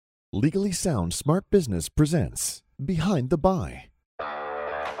Legally Sound Smart Business presents Behind the Buy.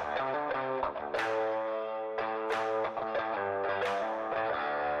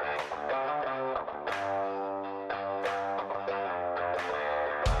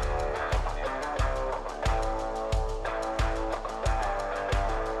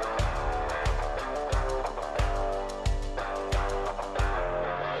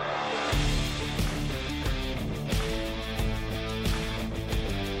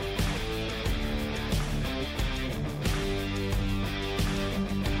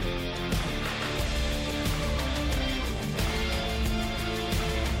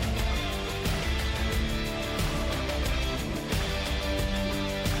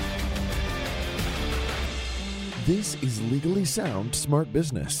 This is Legally Sound Smart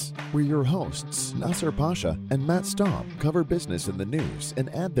Business, where your hosts, Nasser Pasha and Matt Staub, cover business in the news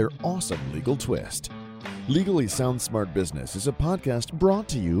and add their awesome legal twist. Legally Sound Smart Business is a podcast brought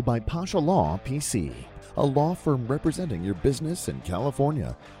to you by Pasha Law PC, a law firm representing your business in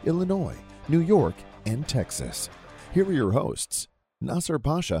California, Illinois, New York, and Texas. Here are your hosts, Nasser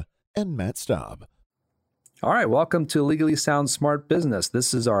Pasha and Matt Staub. All right, welcome to Legally Sound Smart Business.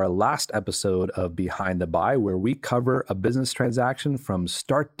 This is our last episode of Behind the Buy, where we cover a business transaction from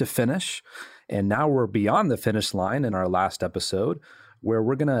start to finish. And now we're beyond the finish line in our last episode, where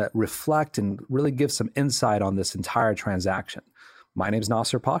we're going to reflect and really give some insight on this entire transaction. My name is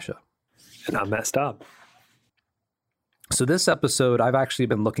Nasser Pasha. And I'm Matt Staub. So this episode, I've actually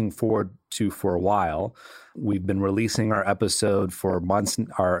been looking forward to for a while. We've been releasing our episode for months,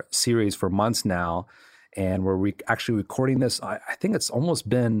 our series for months now. And we're actually recording this. I think it's almost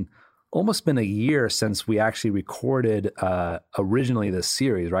been a year since we actually recorded originally this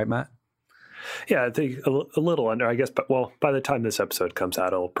series, right, Matt? Yeah, I think a little under, I guess. But by the time this episode comes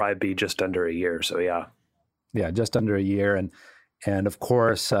out, it'll probably be just under a year. So yeah, just under a year. And of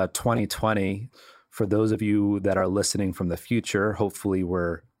course, 2020. For those of you that are listening from the future, hopefully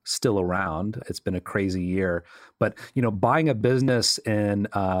we're still around. It's been a crazy year, but buying a business in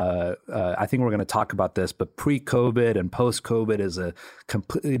I think we're going to talk about this, but pre-COVID and post-COVID is a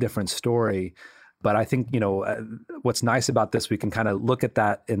completely different story. But I think what's nice about this, we can kind of look at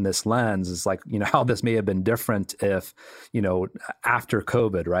that in this lens, is like how this may have been different if after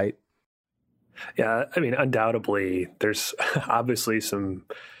COVID, right? Yeah, I mean, undoubtedly, there's obviously some.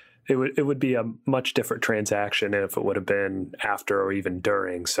 It would be a much different transaction if it would have been after or even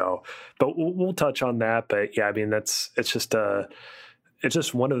during. So, but we'll touch on that. But yeah, I mean, it's just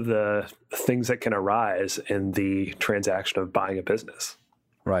one of the things that can arise in the transaction of buying a business.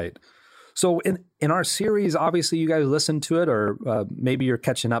 Right. So in our series, obviously you guys listened to it, or maybe you're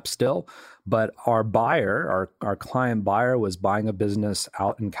catching up still. But our buyer, our client buyer, was buying a business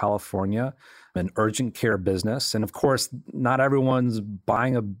out in California, an urgent care business. And of course, not everyone's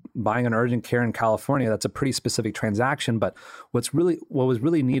buying an urgent care in California. That's a pretty specific transaction. But what was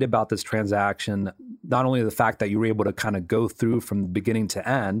really neat about this transaction, not only the fact that you were able to kind of go through from beginning to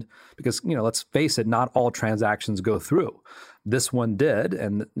end, because let's face it, not all transactions go through. This one did,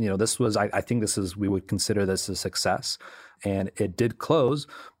 and this was I think we would consider this a success, and it did close.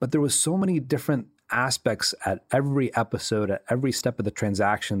 But there was so many different aspects at every episode, at every step of the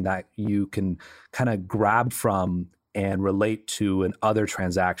transaction, that you can kind of grab from and relate to in other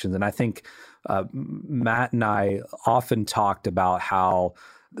transactions. And I think Matt and I often talked about how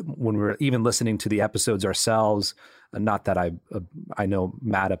when we're even listening to the episodes ourselves, not that I know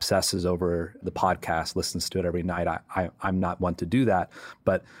Matt obsesses over the podcast, listens to it every night. I'm not one to do that.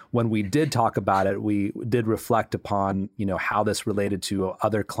 But when we did talk about it, we did reflect upon, how this related to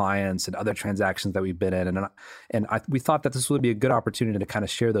other clients and other transactions that we've been in. We thought that this would be a good opportunity to kind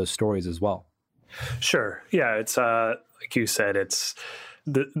of share those stories as well. Sure. Yeah. It's like you said,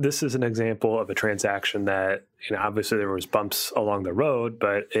 this is an example of a transaction that, obviously there was bumps along the road,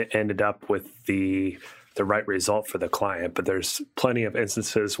 but it ended up with the right result for the client. But there's plenty of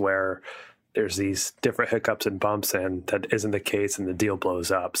instances where there's these different hiccups and bumps, and that isn't the case, and the deal blows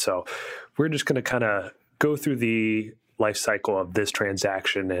up. So we're just going to kind of go through the life cycle of this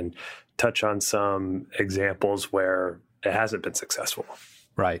transaction and touch on some examples where it hasn't been successful.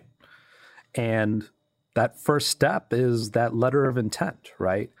 Right. And that first step is that letter of intent,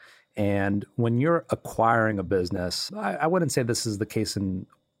 right? And when you're acquiring a business, I wouldn't say this is the case in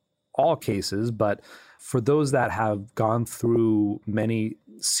all cases, but for those that have gone through many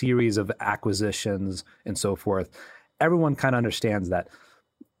series of acquisitions and so forth, everyone kind of understands that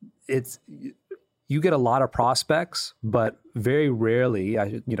you get a lot of prospects, but very rarely,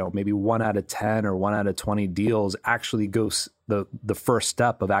 maybe 1 out of 10 or 1 out of 20 deals actually goes the first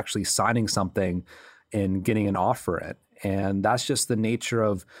step of actually signing something and getting an offer in. And that's just the nature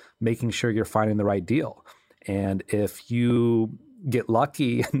of making sure you're finding the right deal. And if you get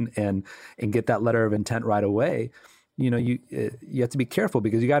lucky and get that letter of intent right away, you have to be careful,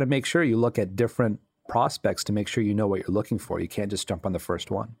 because you got to make sure you look at different prospects to make sure you know what you're looking for. You can't just jump on the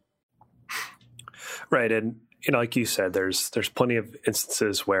first one. Right. And, like you said, there's plenty of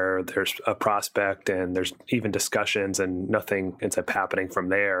instances where there's a prospect and there's even discussions and nothing ends up happening from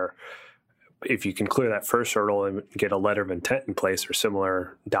there. If you can clear that first hurdle and get a letter of intent in place or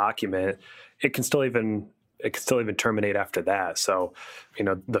similar document, it can still even terminate after that. So,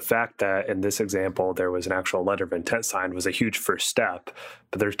 the fact that in this example there was an actual letter of intent signed was a huge first step.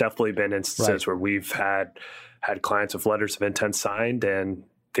 But there's definitely been instances where we've had clients with letters of intent signed and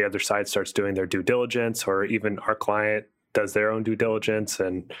the other side starts doing their due diligence, or even our client does their own due diligence,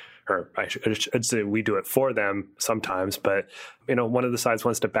 or I should say we do it for them sometimes, but one of the sides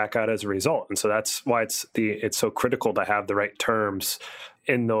wants to back out as a result. And so that's why it's so critical to have the right terms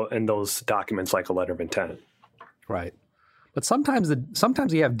in those documents, like a letter of intent. Right. But sometimes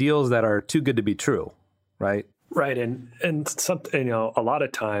you have deals that are too good to be true, right? Right. And something, a lot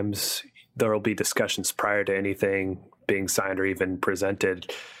of times there will be discussions prior to anything being signed or even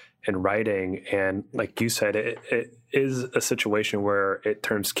presented in writing. And like you said, it is a situation where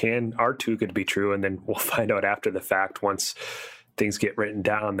terms are too good to be true. And then we'll find out after the fact, once things get written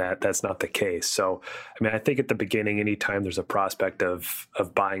down, that that's not the case. So, I think at the beginning, anytime there's a prospect of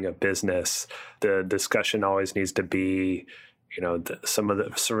buying a business, the discussion always needs to be,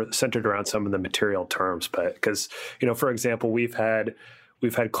 centered around some of the material terms. But because, for example, we've had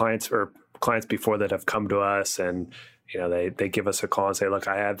clients before that have come to us and, they give us a call and say, look,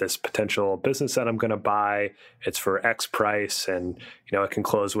 I have this potential business that I'm going to buy. It's for X price and, it can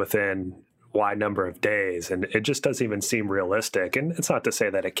close within Y number of days. And it just doesn't even seem realistic. And it's not to say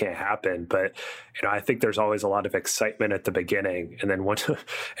that it can't happen, but, I think there's always a lot of excitement at the beginning. And then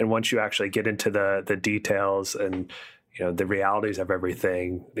once you actually get into the details and, the realities of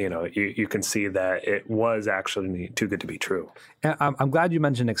everything, you can see that it was actually too good to be true. And I'm glad you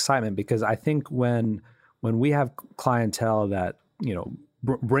mentioned excitement, because I think when we have clientele that,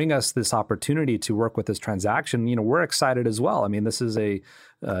 bring us this opportunity to work with this transaction, we're excited as well. This is a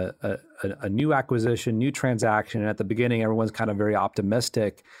new acquisition, new transaction. And at the beginning, everyone's kind of very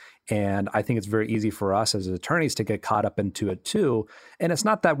optimistic. And I think it's very easy for us as attorneys to get caught up into it too. And it's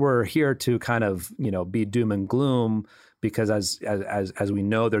not that we're here to kind of, be doom and gloom, because as we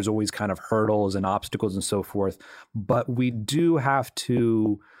know, there's always kind of hurdles and obstacles and so forth. But we do have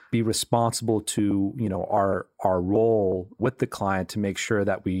to be responsible to, our role with the client to make sure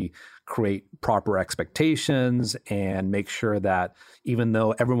that we create proper expectations and make sure that even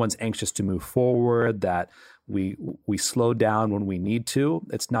though everyone's anxious to move forward, that we slow down when we need to.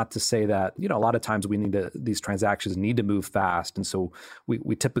 It's not to say that, a lot of times these transactions need to move fast. And so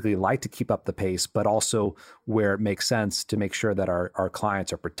we typically like to keep up the pace, but also where it makes sense to make sure that our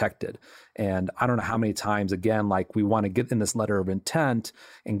clients are protected. And I don't know how many times, again, like we want to get in this letter of intent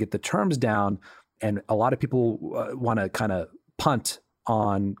and get the terms down. And a lot of people want to kind of punt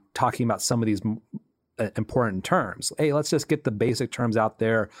on talking about some of these important terms. Hey, let's just get the basic terms out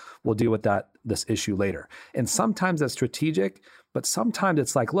there. We'll deal with this issue later. And sometimes that's strategic, but sometimes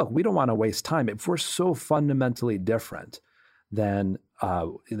it's like, look, we don't want to waste time. If we're so fundamentally different, then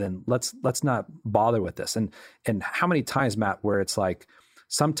let's not bother with this. And how many times, Matt, where it's like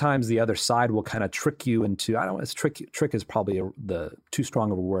sometimes the other side will kind of trick you into, I don't know, trick is probably the too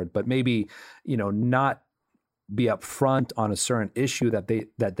strong of a word, but maybe, not be upfront on a certain issue that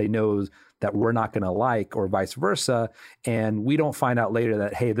they know that we're not going to like, or vice versa. And we don't find out later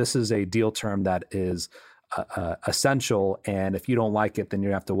that, hey, this is a deal term that is essential. And if you don't like it, then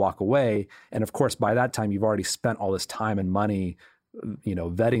you have to walk away. And of course, by that time, you've already spent all this time and money,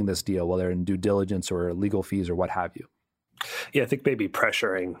 vetting this deal, whether in due diligence or legal fees or what have you. Yeah, I think maybe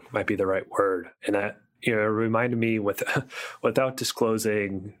pressuring might be the right word. And that, reminded me without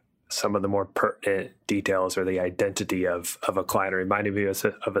disclosing some of the more pertinent details or the identity of a client. It reminded me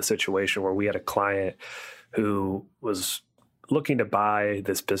of a situation where we had a client who was looking to buy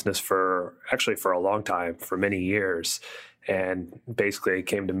this business for a long time, for many years. And basically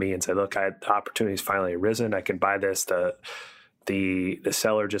came to me and said, look, the opportunity's finally arisen. I can buy this. The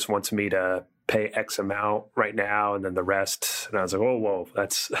seller just wants me to pay X amount right now, and then the rest. And I was like, whoa,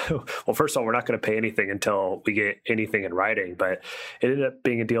 that's, well, first of all, we're not going to pay anything until we get anything in writing. But it ended up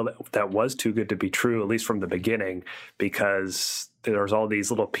being a deal that was too good to be true, at least from the beginning, because there was all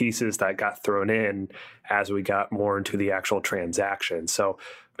these little pieces that got thrown in as we got more into the actual transaction. So,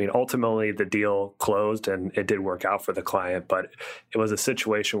 I mean, ultimately the deal closed and it did work out for the client, but it was a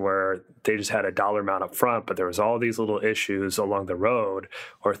situation where they just had a dollar amount up front, but there was all these little issues along the road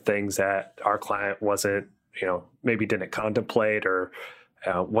or things that our client wasn't, maybe didn't contemplate or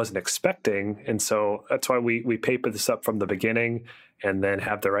wasn't expecting. And so that's why we paper this up from the beginning and then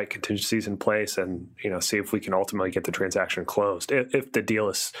have the right contingencies in place and, see if we can ultimately get the transaction closed. If the deal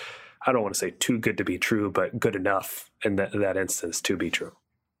is, I don't want to say too good to be true, but good enough in that instance to be true.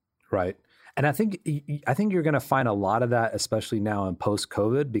 Right. And I think you're going to find a lot of that, especially now in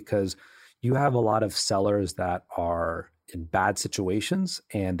post-COVID, because you have a lot of sellers that are in bad situations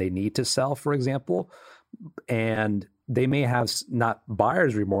and they need to sell, for example, and they may have not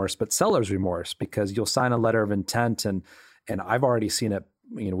buyer's remorse, but seller's remorse, because you'll sign a letter of intent. And I've already seen it,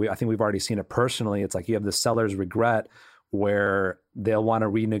 I think we've already seen it personally. It's like you have the seller's regret where they'll want to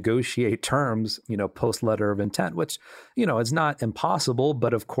renegotiate terms, post letter of intent, which, is not impossible.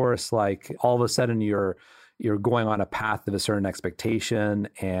 But of course, like all of a sudden you're going on a path of a certain expectation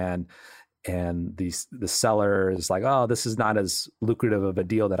and the seller is like, oh, this is not as lucrative of a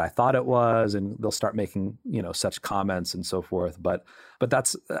deal that I thought it was. And they'll start making, such comments and so forth. But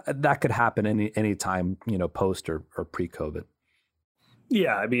that could happen any time, post or pre-COVID.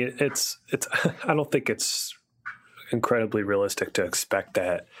 Yeah. I mean, it's, I don't think it's incredibly realistic to expect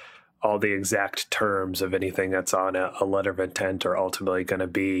that all the exact terms of anything that's on a letter of intent are ultimately going to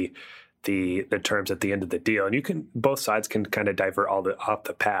be the terms at the end of the deal. And both sides can kind of divert off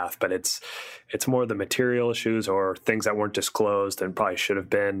the path, but it's more the material issues or things that weren't disclosed and probably should have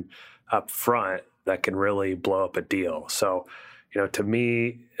been up front that can really blow up a deal. So, to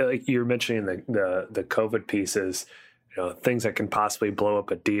me, like you're mentioning the COVID pieces, things that can possibly blow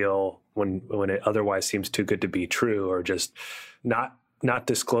up a deal when it otherwise seems too good to be true, or just not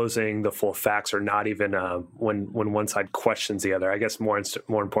disclosing the full facts, or not even when one side questions the other. I guess more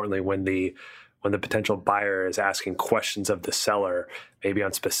importantly, when the potential buyer is asking questions of the seller, maybe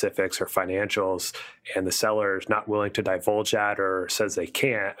on specifics or financials, and the seller is not willing to divulge that or says they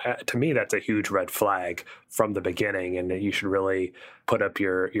can't. To me, that's a huge red flag from the beginning, and you should really put up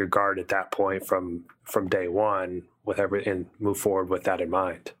your guard at that point from day one and move forward with that in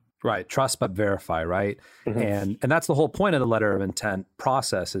mind. Right. Trust but verify, right? Mm-hmm. And that's the whole point of the letter of intent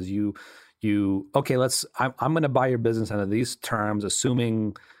process is okay, I'm going to buy your business under these terms,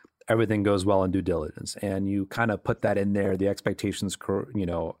 assuming everything goes well in due diligence. And you kind of put that in there. The expectations, are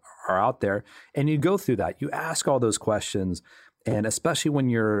out there, and you go through that. You ask all those questions. And especially when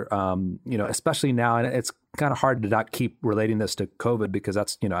you're, especially now, and it's kind of hard to not keep relating this to COVID because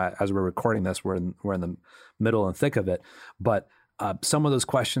that's, as we're recording this, we're in the middle and thick of it. But some of those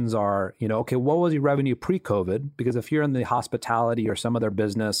questions are, okay, what was your revenue pre-COVID? Because if you're in the hospitality or some other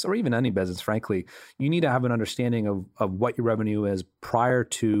business, or even any business, frankly, you need to have an understanding of what your revenue is prior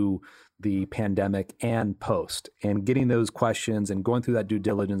to the pandemic and post, and getting those questions and going through that due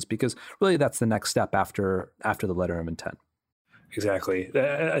diligence, because really that's the next step after the letter of intent. Exactly.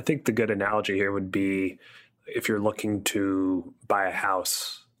 I think the good analogy here would be if you're looking to buy a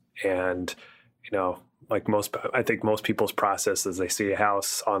house and, I think most people's process is they see a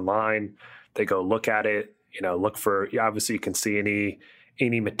house online, they go look at it, look for, obviously you can see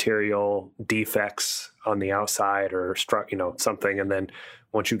any material defects on the outside or something. And then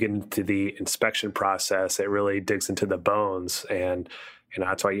once you get into the inspection process, it really digs into the bones, and,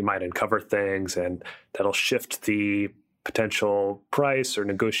 that's why you might uncover things, and that'll shift the potential price or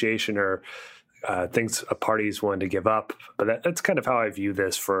negotiation or things a party's willing to give up. But that's kind of how I view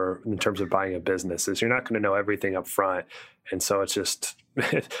this in terms of buying a business, is you're not going to know everything up front. And so it's just,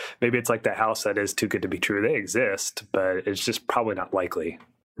 maybe it's like the house that is too good to be true. They exist, but it's just probably not likely.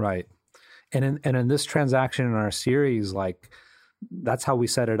 Right. And in this transaction in our series, that's how we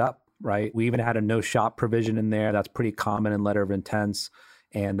set it up, right? We even had a no shop provision in there. That's pretty common in letter of intents.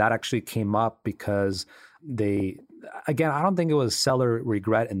 And that actually came up because again, I don't think it was seller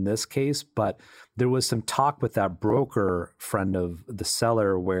regret in this case, but there was some talk with that broker friend of the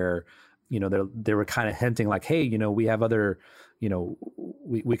seller where, they were kind of hinting like, hey, we have other,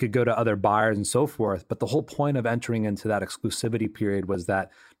 we could go to other buyers and so forth. But the whole point of entering into that exclusivity period was that,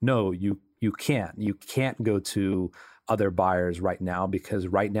 no, you can't go to other buyers right now, because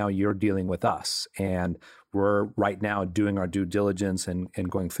right now you're dealing with us, and we're right now doing our due diligence and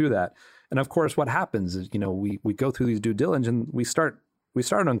going through that. And of course, what happens is, we go through these due diligence and we start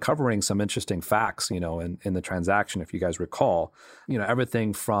uncovering some interesting facts, in the transaction. If you guys recall,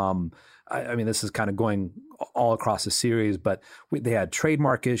 everything from, this is kind of going all across the series, but they had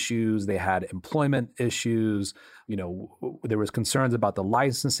trademark issues, they had employment issues, there was concerns about the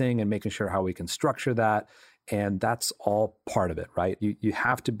licensing and making sure how we can structure that. And that's all part of it, right? You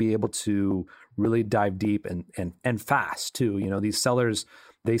have to be able to really dive deep and fast too. These sellers,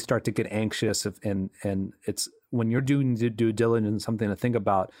 they start to get anxious and it's when you're doing due diligence, something to think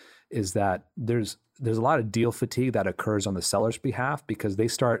about is that there's a lot of deal fatigue that occurs on the seller's behalf because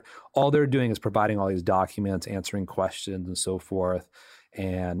all they're doing is providing all these documents, answering questions and so forth.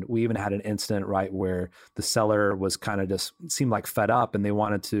 And we even had an incident, right, where the seller was kind of just seemed like fed up and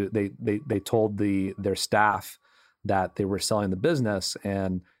they told their staff that they were selling the business.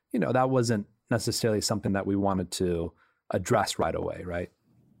 And, that wasn't necessarily something that we wanted to address right away, right?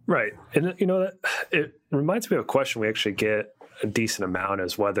 Right. And, that it reminds me of a question we actually get a decent amount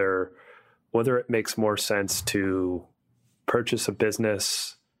is whether it makes more sense to purchase a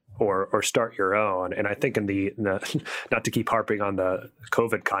business or start your own. And I think in the not to keep harping on the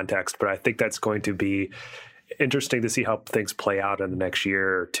COVID context, but I think that's going to be interesting to see how things play out in the next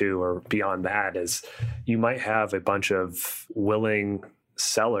year or two or beyond that is you might have a bunch of willing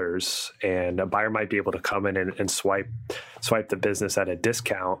sellers and a buyer might be able to come in and swipe the business at a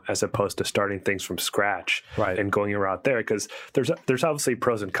discount as opposed to starting things from scratch and going around there because there's obviously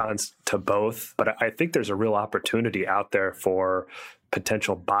pros and cons to both, but I think there's a real opportunity out there for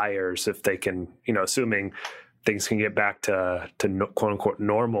potential buyers if they can, assuming things can get back to quote unquote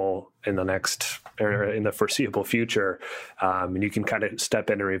normal in the foreseeable future, and you can kind of step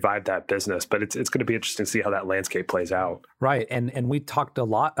in and revive that business. But it's going to be interesting to see how that landscape plays out. Right, and we talked a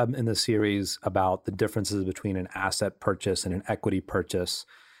lot in the series about the differences between an asset purchase and an equity purchase.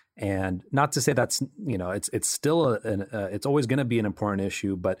 And not to say that's it's still it's always going to be an important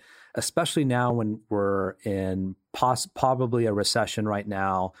issue, but especially now when we're in probably a recession right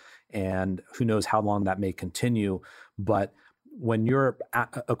now, and who knows how long that may continue. But when you're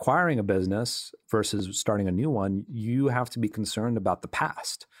acquiring a business versus starting a new one, you have to be concerned about the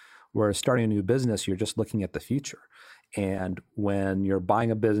past. Whereas starting a new business, you're just looking at the future. And when you're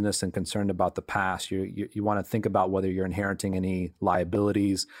buying a business and concerned about the past, you want to think about whether you're inheriting any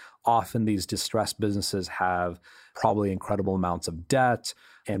liabilities. Often these distressed businesses have probably incredible amounts of debt,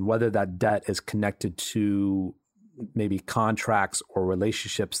 and whether that debt is connected to maybe contracts or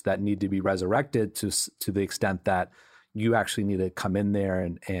relationships that need to be resurrected to the extent that you actually need to come in there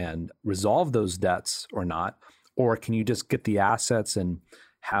and resolve those debts or not. Or can you just get the assets and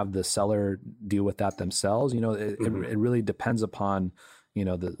have the seller deal with that themselves? It really depends upon,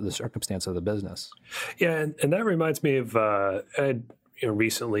 the circumstance of the business. Yeah. And that reminds me of,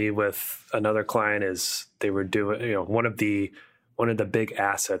 recently with another client is they were doing, one of the big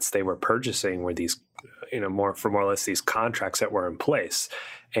assets they were purchasing were these, more or less these contracts that were in place.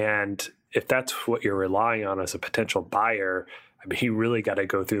 And if that's what you're relying on as a potential buyer, I mean, you really got to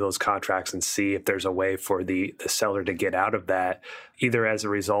go through those contracts and see if there's a way for the seller to get out of that, either as a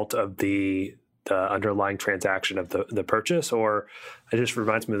result of the underlying transaction of the purchase, or it just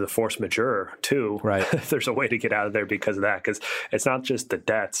reminds me of the force majeure too. Right. If there's a way to get out of there because of that, because it's not just the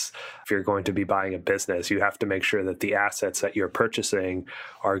debts. If you're going to be buying a business, you have to make sure that the assets that you're purchasing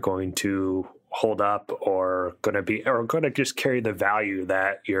are going to hold up or going to just carry the value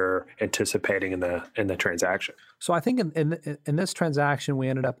that you're anticipating in the transaction. So I think in this transaction, we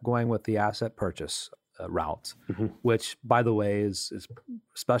ended up going with the asset purchase route, which, by the way, is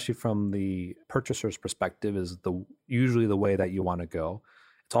especially from the purchaser's perspective, is usually the way that you want to go.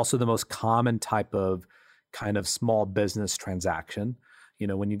 It's also the most common type of kind of small business transaction.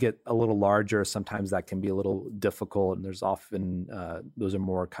 When you get a little larger, sometimes that can be a little difficult, and there's often those are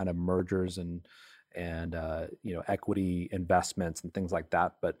more kind of mergers and equity investments and things like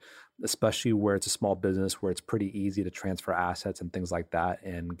that. But especially where it's a small business, where it's pretty easy to transfer assets and things like that,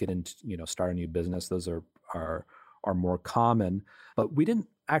 and get into start a new business, those are more common. But we didn't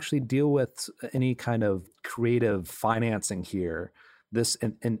actually deal with any kind of creative financing here. This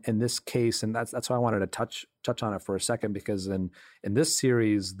in this case, and that's why I wanted to touch on it for a second, because in this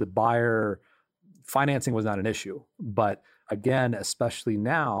series, the buyer financing was not an issue. But again, especially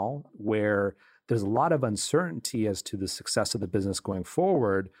now where there's a lot of uncertainty as to the success of the business going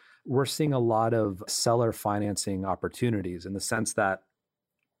forward, we're seeing a lot of seller financing opportunities in the sense that,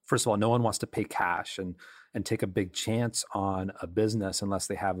 first of all, no one wants to pay cash and take a big chance on a business unless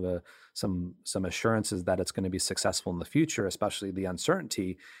they have some assurances that it's going to be successful in the future, especially the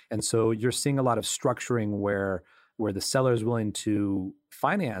uncertainty. And so you're seeing a lot of structuring where the seller is willing to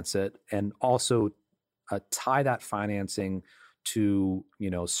finance it and also tie that financing to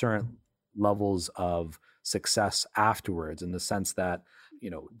certain levels of success afterwards, in the sense that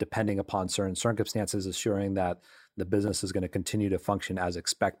depending upon certain circumstances, assuring that the business is going to continue to function as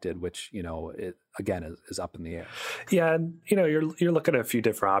expected, which, it again is up in the air. Yeah. And, you're looking at a few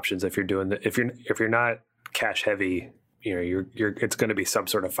different options if you're doing if you're not cash heavy, it's going to be some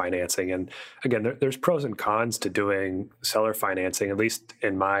sort of financing. And again, there's pros and cons to doing seller financing, at least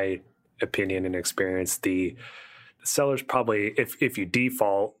in my opinion and experience. The sellers probably, if you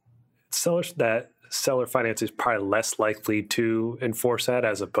default, seller finance is probably less likely to enforce that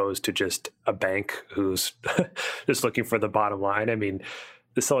as opposed to just a bank who's just looking for the bottom line. I mean,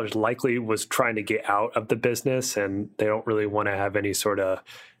 the seller's likely was trying to get out of the business and they don't really want to have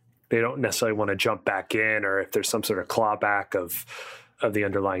they don't necessarily want to jump back in, or if there's some sort of clawback of the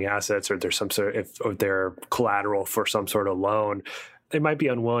underlying assets, or there's some sort of, or they're collateral for some sort of loan, they might be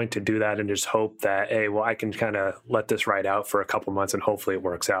unwilling to do that and just hope that, hey, well, I can kind of let this ride out for a couple months and hopefully it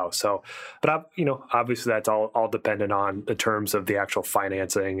works out. So, but obviously that's all dependent on the terms of the actual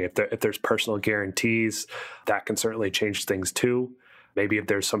financing. If there's personal guarantees, that can certainly change things too. Maybe if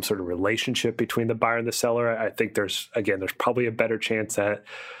there's some sort of relationship between the buyer and the seller, I think there's probably a better chance that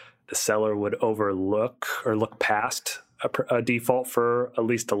the seller would overlook or look past a default for at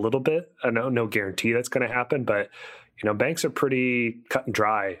least a little bit. I know no guarantee that's going to happen, but banks are pretty cut and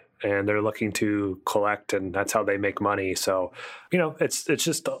dry and they're looking to collect, and that's how they make money. So, it's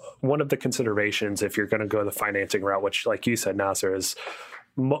just one of the considerations if you're going to go the financing route, which, like you said, Nasser, is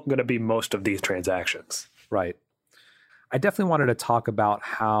going to be most of these transactions. Right. I definitely wanted to talk about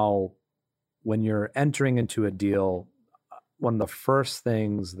how when you're entering into a deal, one of the first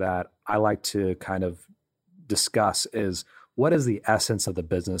things that I like to kind of discuss is what is the essence of the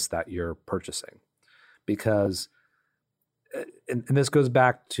business that you're purchasing? Because, and this goes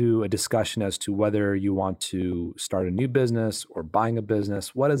back to a discussion as to whether you want to start a new business or buying a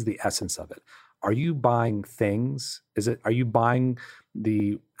business. What is the essence of it? Are you buying things? Are you buying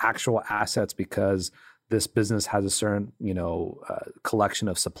the actual assets because this business has a certain, collection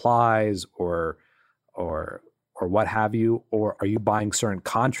of supplies or what have you, or are you buying certain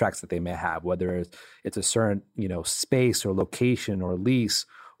contracts that they may have, whether it's a certain, space or location or lease,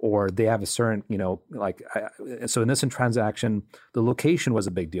 or they have a certain, so in this transaction, the location was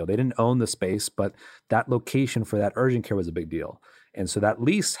a big deal. They didn't own the space, but that location for that urgent care was a big deal. And so that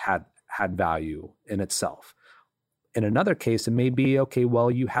lease had value in itself. In another case, it may be, okay, well,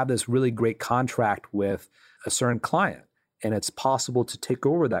 you have this really great contract with a certain client and it's possible to take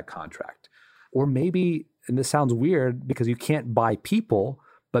over that contract. Or maybe, and this sounds weird because you can't buy people,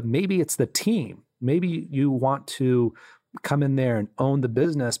 but maybe it's the team. Maybe you want to come in there and own the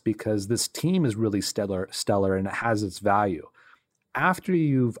business because this team is really stellar and it has its value. After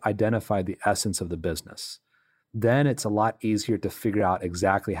you've identified the essence of the business, then it's a lot easier to figure out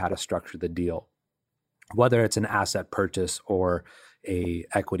exactly how to structure the deal, whether it's an asset purchase or a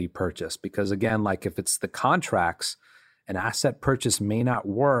equity purchase. Because again, like if it's the contracts, an asset purchase may not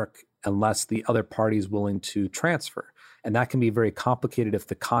work unless the other party is willing to transfer. And that can be very complicated if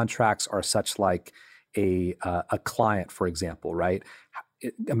the contracts are such like a client, for example, right?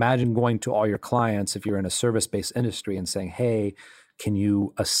 Imagine going to all your clients if you're in a service-based industry and saying, hey, can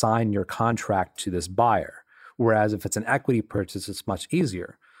you assign your contract to this buyer? Whereas if it's an equity purchase, it's much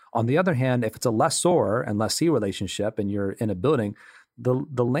easier. On the other hand, if it's a lessor and lessee relationship and you're in a building,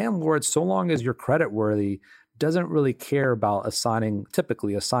 the landlord, so long as you're creditworthy, doesn't really care about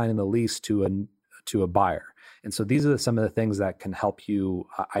typically assigning the lease to a buyer. And so these are some of the things that can help you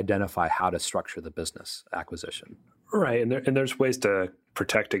identify how to structure the business acquisition. Right. And there's ways to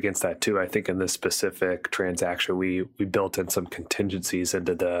protect against that too. I think in this specific transaction, we built in some contingencies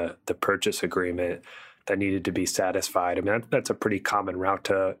into the purchase agreement that needed to be satisfied. I mean, that's a pretty common route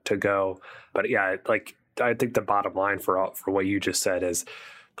to go. But yeah, like I think the bottom line for what you just said is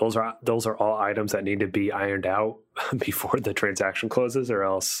those are all items that need to be ironed out before the transaction closes, or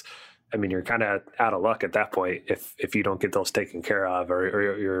else, I mean, you're kind of out of luck at that point if you don't get those taken care of,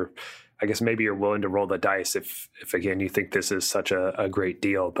 or you're, I guess maybe you're willing to roll the dice if again you think this is such a great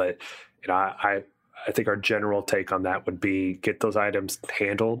deal. But I think our general take on that would be get those items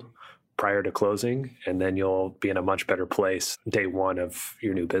handled prior to closing, and then you'll be in a much better place day one of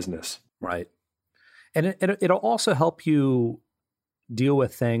your new business. Right. And it'll also help you deal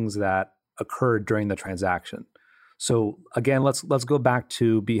with things that occurred during the transaction. So again, let's go back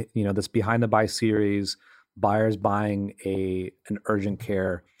to this Behind the Buy series, buyers buying an urgent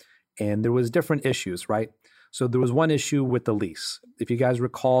care, and there was different issues, right? So there was one issue with the lease. If you guys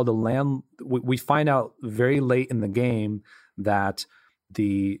recall, we find out very late in the game that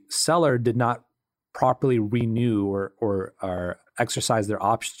the seller did not properly renew or exercise their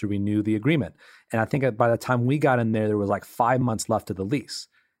option to renew the agreement. And I think by the time we got in there was like 5 months left of the lease.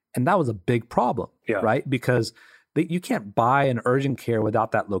 And that was a big problem, right? Because you can't buy an urgent care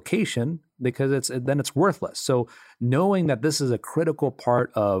without that location because then it's worthless. So knowing that this is a critical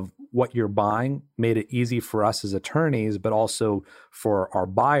part of what you're buying made it easy for us as attorneys, but also for our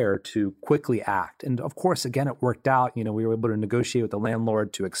buyer to quickly act. And of course, again, it worked out. We were able to negotiate with the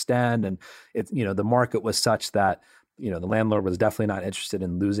landlord to extend, and the market was such that the landlord was definitely not interested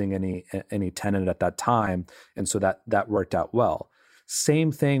in losing any tenant at that time, and so that worked out well.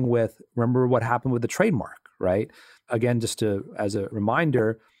 Same thing with, remember what happened with the trademark, right? Again, just as a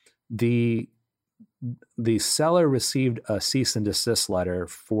reminder, the seller received a cease and desist letter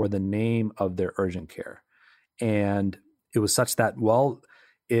for the name of their urgent care. And it was such that, well,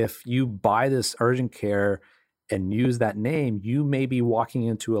 if you buy this urgent care and use that name, you may be walking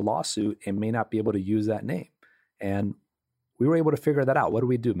into a lawsuit and may not be able to use that name. And we were able to figure that out. What do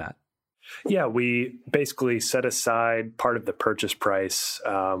we do, Matt? Yeah, we basically set aside part of the purchase price.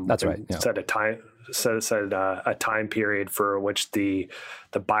 That's right. Yeah. Set aside a time period for which the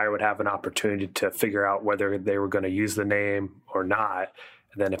buyer would have an opportunity to figure out whether they were going to use the name or not.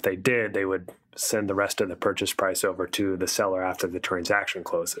 And then if they did, they would send the rest of the purchase price over to the seller after the transaction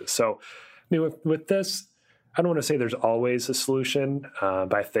closes. So, I mean, with this, I don't want to say there's always a solution,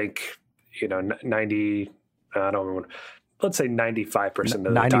 but I think, 95% of the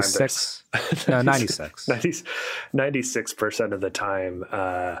 96. time. 96. 96% of the time,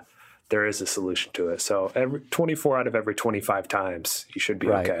 there is a solution to it. So 24 out of every 25 times, you should be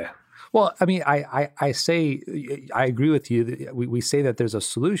okay. Well, I mean, I say, I agree with you. We say that there's a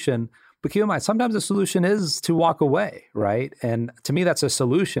solution, but keep in mind, sometimes the solution is to walk away, right? And to me, that's a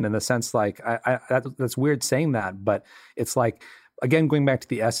solution in the sense like, that's weird saying that, but it's like, again, going back to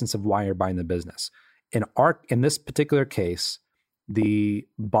the essence of why you're buying the business. In this particular case, the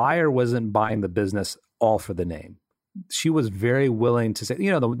buyer wasn't buying the business all for the name. She was very willing to say,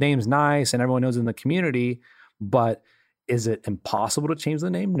 the name's nice and everyone knows in the community, but is it impossible to change the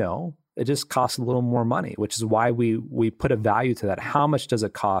name? No, it just costs a little more money, which is why we put a value to that. How much does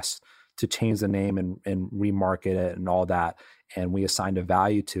it cost to change the name and remarket it and all that? And we assigned a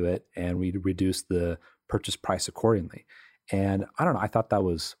value to it and we reduced the purchase price accordingly. And I don't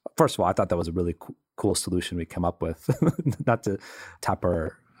know, first of all, I thought that was a really cool solution we come up with. Not to tap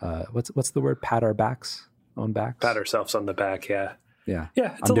our, what's the word? Pat our backs? Own backs? Pat ourselves on the back, yeah. Yeah.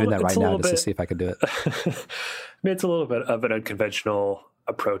 I'm doing that right now just to see if I can do it. I mean, it's a little bit of an unconventional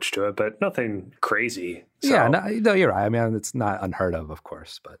approach to it, but nothing crazy. So. Yeah, no, you're right. I mean, it's not unheard of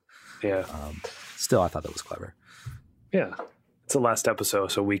course, but yeah. Still, I thought that was clever. Yeah. It's the last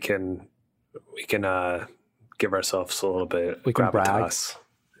episode, so we can give ourselves a little bit. We can brag.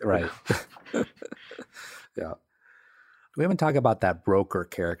 Right. Yeah. We haven't talked about that broker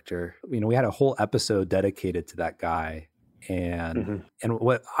character. We had a whole episode dedicated to that guy. And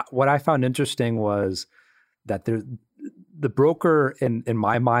what I found interesting was that the broker in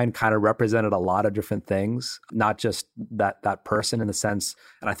my mind kind of represented a lot of different things, not just that person in the sense,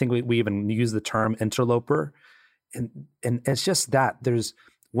 and I think we even use the term interloper. And it's just that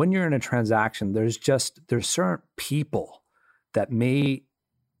when you're in a transaction, there's certain people that may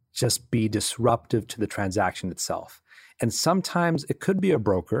just be disruptive to the transaction itself. And sometimes it could be a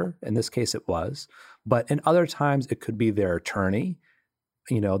broker, in this case it was, but in other times it could be their attorney.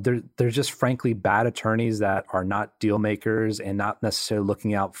 They're just frankly bad attorneys that are not deal makers and not necessarily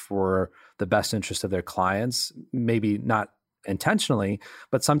looking out for the best interest of their clients, maybe not intentionally,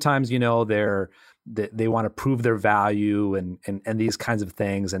 but sometimes, they want to prove their value and these kinds of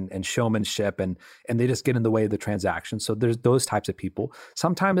things and showmanship and they just get in the way of the transaction. So there's those types of people.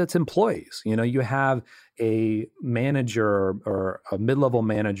 Sometimes it's employees. You have a manager or a mid-level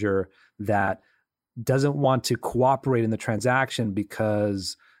manager that doesn't want to cooperate in the transaction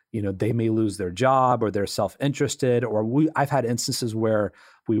because they may lose their job or they're self-interested. Or I've had instances where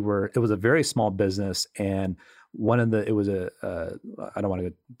it was a very small business and I don't want to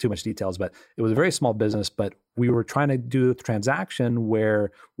go too much details, but it was a very small business, but we were trying to do a transaction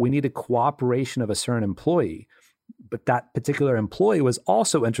where we needed cooperation of a certain employee, but that particular employee was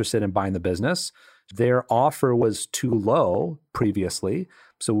also interested in buying the business. Their offer was too low previously,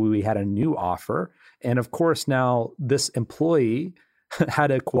 so we had a new offer. And of course, now this employee had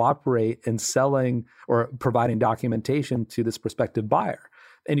to cooperate in selling or providing documentation to this prospective buyer.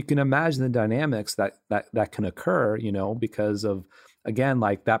 And you can imagine the dynamics that can occur, because of, again,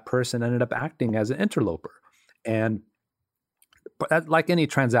 like that person ended up acting as an interloper. And like any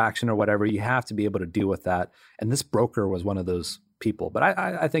transaction or whatever, you have to be able to deal with that. And this broker was one of those people. But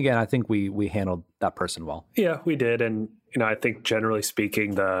I think we handled that person well. Yeah, we did. And, I think generally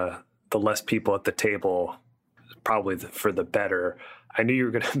speaking, the less people at the table, probably for the better. I knew you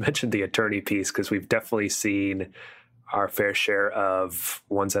were going to mention the attorney piece because we've definitely seen our fair share of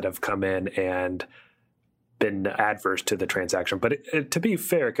ones that have come in and been adverse to the transaction. But to be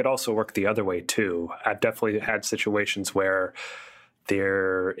fair, it could also work the other way too. I've definitely had situations where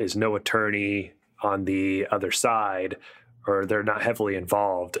there is no attorney on the other side, or they're not heavily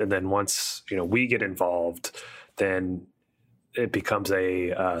involved. And then once, we get involved, then it becomes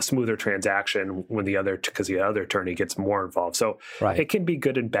a smoother transaction because the other attorney gets more involved. So It can be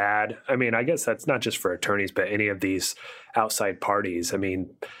good and bad. I mean, I guess that's not just for attorneys, but any of these outside parties. I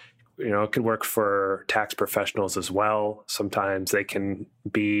mean, it can work for tax professionals as well. Sometimes they can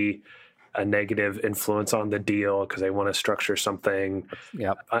be a negative influence on the deal because they want to structure something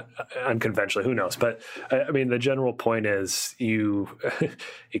unconventionally. Who knows? But I mean, the general point is you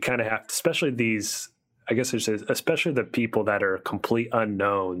kind of have to, especially these, I guess especially the people that are complete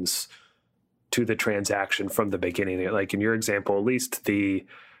unknowns to the transaction from the beginning. Like in your example, at least the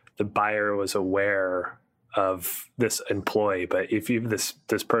buyer was aware of this employee. But if you have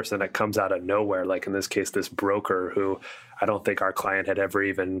this person that comes out of nowhere, like in this case, this broker who I don't think our client had ever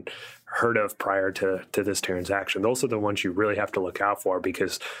even heard of prior to this transaction, those are the ones you really have to look out for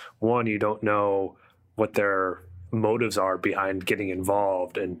because, one, you don't know what their motives are behind getting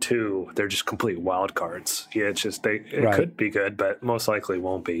involved, and two, they're just complete wild cards. Yeah, it's just it could be good, but most likely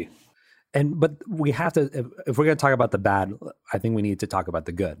won't be. But we have to, if we're going to talk about the bad, I think we need to talk about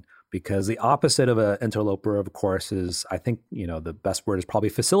the good, because the opposite of an interloper, of course, is, I think, the best word is probably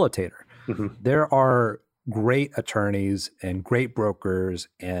facilitator. Mm-hmm. There are great attorneys and great brokers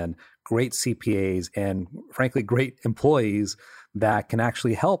and great CPAs and, frankly, great employees that can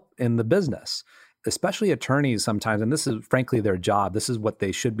actually help in the business, especially attorneys sometimes. And this is, frankly, their job. This is what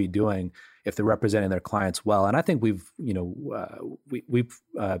they should be doing if they're representing their clients well. And I think we've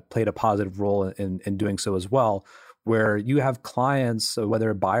played a positive role in doing so as well, where you have clients,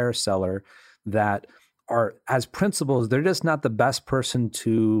 whether a buyer or seller, that are, as principals, they're just not the best person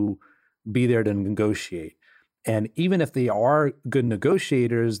to be there to negotiate. And even if they are good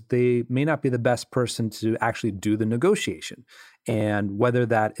negotiators, they may not be the best person to actually do the negotiation. And whether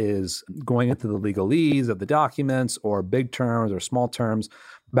that is going into the legalese of the documents or big terms or small terms,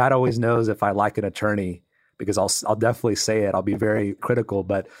 Matt always knows if I like an attorney, because I'll definitely say it. I'll be very critical.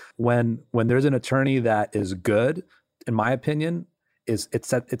 But when there's an attorney that is good, in my opinion,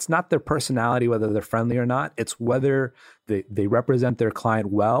 it's not their personality, whether they're friendly or not. It's whether they represent their client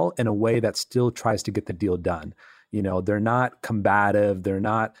well in a way that still tries to get the deal done. They're not combative, they're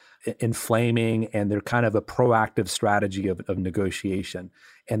not inflaming, and they're kind of a proactive strategy of negotiation.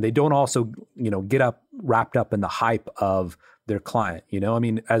 And they don't also, get wrapped up in the hype of their client. I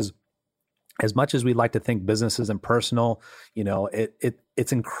mean, as much as we'd like to think business isn't personal,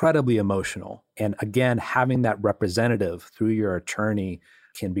 it's incredibly emotional. And again, having that representative through your attorney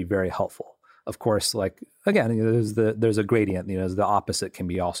can be very helpful. Of course, there's a gradient. The opposite can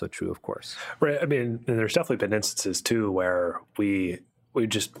be also true, of course. Right. I mean, and there's definitely been instances too where we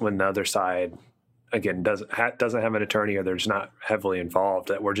just, when the other side, again, doesn't have an attorney, or they're just not heavily involved,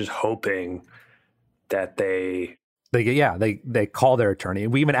 that we're just hoping that they call their attorney.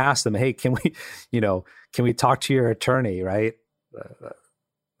 And we even ask them, hey, can we talk to your attorney? Right.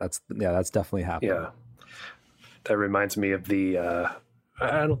 That's definitely happened. Yeah. That reminds me of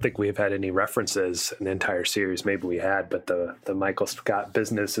I don't think we've had any references in the entire series. Maybe we had, but the Michael Scott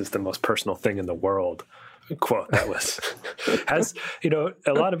business is the most personal thing in the world quote that has,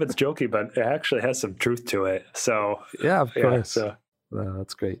 a lot of it's jokey, but it actually has some truth to it. So yeah, of course. So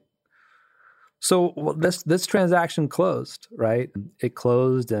that's great. So this transaction closed, right? It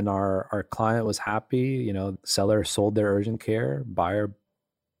closed, and our client was happy. Seller sold their urgent care, buyer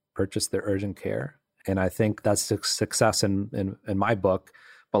purchased their urgent care. And I think that's a success in my book.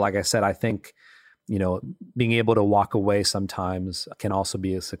 But like I said, I think, being able to walk away sometimes can also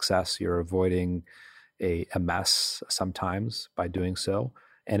be a success. You're avoiding a mess sometimes by doing so.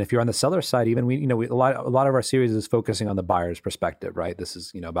 And if you're on the seller side, even a lot of our series is focusing on the buyer's perspective, right? This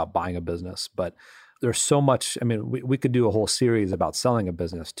is, about buying a business, but there's so much. I mean, we could do a whole series about selling a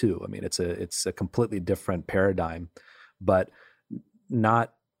business too. I mean, it's a completely different paradigm, but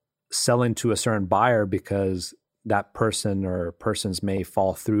not selling to a certain buyer because that person or persons may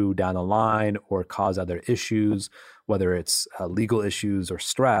fall through down the line or cause other issues, whether it's legal issues or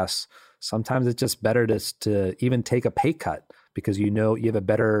stress. Sometimes it's just better to even take a pay cut because you have a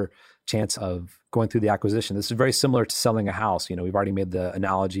better chance of going through the acquisition. This is very similar to selling a house. We've already made the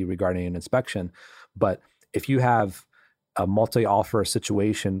analogy regarding an inspection, but if you have a multi-offer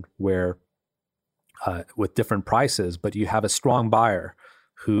situation where with different prices, but you have a strong buyer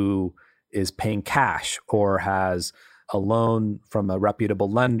who is paying cash or has a loan from a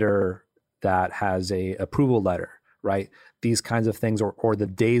reputable lender that has a approval letter, right? These kinds of things, or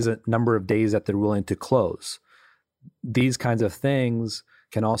the number of days that they're willing to close. These kinds of things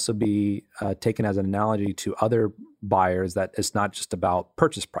can also be taken as an analogy to other buyers, that it's not just about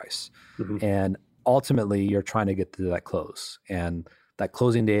purchase price. Mm-hmm. And ultimately, you're trying to get to that close. And that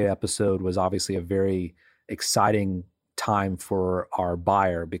closing day episode was obviously a very exciting time for our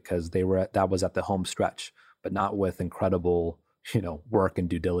buyer, because that was at the home stretch, but not with incredible, work and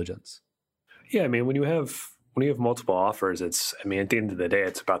due diligence. Yeah, I mean, when you have multiple offers, at the end of the day,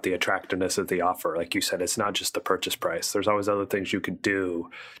 it's about the attractiveness of the offer. Like you said, it's not just the purchase price. There's always other things you could do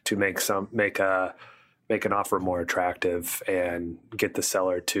to make an offer more attractive and get the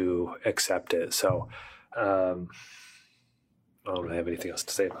seller to accept it. So, I don't really have anything else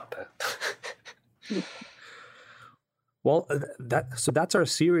to say about that. Well, that's our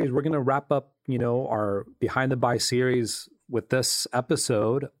series. We're going to wrap up, our Behind the Buy series with this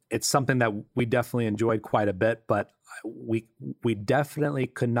episode. It's something that we definitely enjoyed quite a bit, but we definitely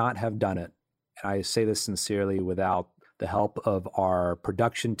could not have done it. And I say this sincerely, without the help of our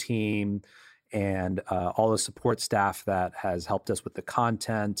production team and all the support staff that has helped us with the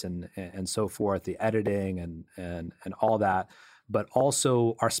content and so forth, the editing and all that, but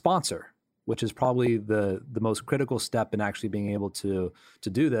also our sponsor, which is probably the most critical step in actually being able to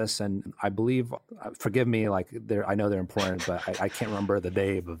do this. And I believe, forgive me, I know they're important, but I can't remember the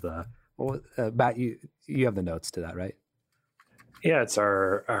name of the. Matt, you have the notes to that, right? Yeah, it's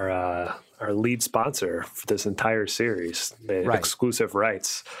our lead sponsor for this entire series, the exclusive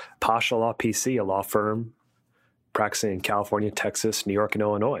rights. Pasha Law PC, a law firm practicing in California, Texas, New York, and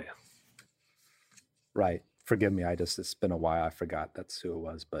Illinois. Right. Forgive me. It's been a while. I forgot that's who it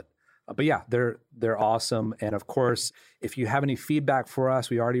was, but yeah, they're awesome. And of course, if you have any feedback for us,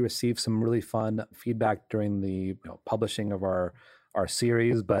 we already received some really fun feedback during the publishing of our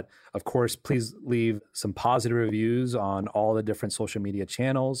series. But of course, please leave some positive reviews on all the different social media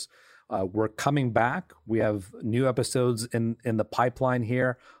channels. We're coming back. We have new episodes in the pipeline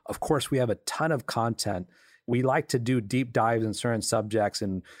here. Of course, we have a ton of content. We like to do deep dives in certain subjects,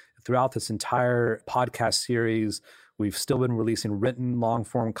 and throughout this entire podcast series, we've still been releasing written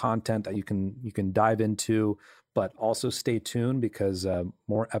long-form content that you can dive into, but also stay tuned, because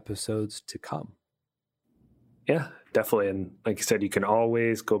more episodes to come. Yeah, definitely. And like you said, you can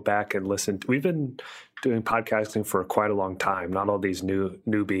always go back and listen. We've been doing podcasting for quite a long time, not all these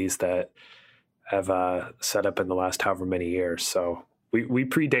newbies that have set up in the last however many years. So we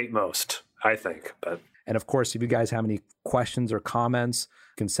predate most, I think. And of course, if you guys have any questions or comments,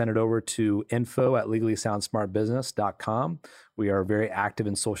 you can send it over to info@legallysoundsmartbusiness.com. We are very active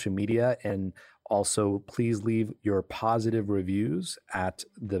in social media, and also please leave your positive reviews at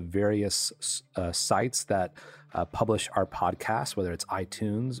the various sites that publish our podcast, whether it's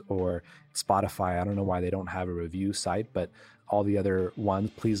iTunes or Spotify. I don't know why they don't have a review site, but all the other ones,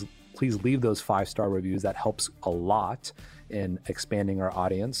 please leave those 5-star reviews. That helps a lot in expanding our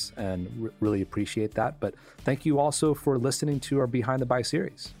audience, and really appreciate that. But thank you also for listening to our Behind the Buy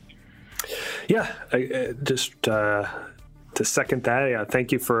series. Yeah, to second that,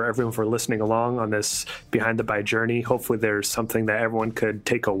 thank you for everyone for listening along on this Behind the Buy journey. Hopefully there's something that everyone could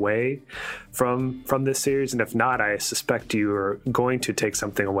take away from this series. And if not, I suspect you are going to take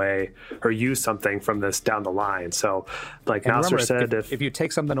something away or use something from this down the line. So like Nasser said, if you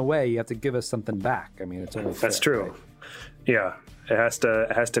take something away, you have to give us something back. I mean, it's only fair. That's true. Right? Yeah. It has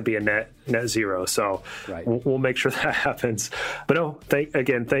to be a net zero. So we'll make sure that happens. But no,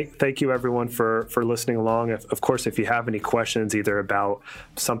 thank you everyone for listening along. Of course, if you have any questions either about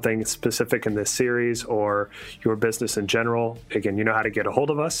something specific in this series or your business in general, again, you know how to get a hold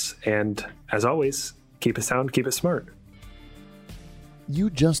of us. And as always, keep it sound, keep it smart. You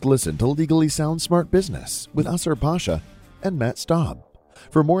just listened to Legally Sound Smart Business with Nasser Pasha and Matt Staub.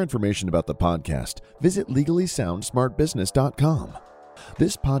 For more information about the podcast, visit legallysoundsmartbusiness.com.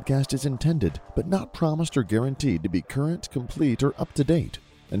 This podcast is intended, but not promised or guaranteed, to be current, complete, or up to date,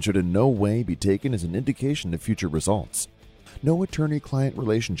 and should in no way be taken as an indication of future results. No attorney-client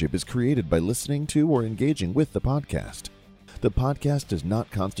relationship is created by listening to or engaging with the podcast. The podcast does not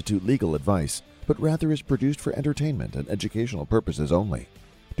constitute legal advice, but rather is produced for entertainment and educational purposes only.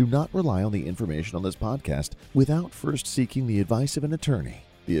 Do not rely on the information on this podcast without first seeking the advice of an attorney.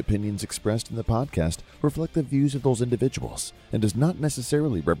 The opinions expressed in the podcast reflect the views of those individuals and does not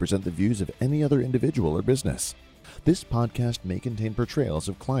necessarily represent the views of any other individual or business. This podcast may contain portrayals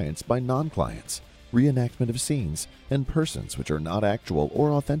of clients by non-clients. reenactment of scenes, and persons which are not actual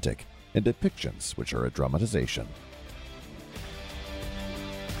or authentic, and depictions which are a dramatization.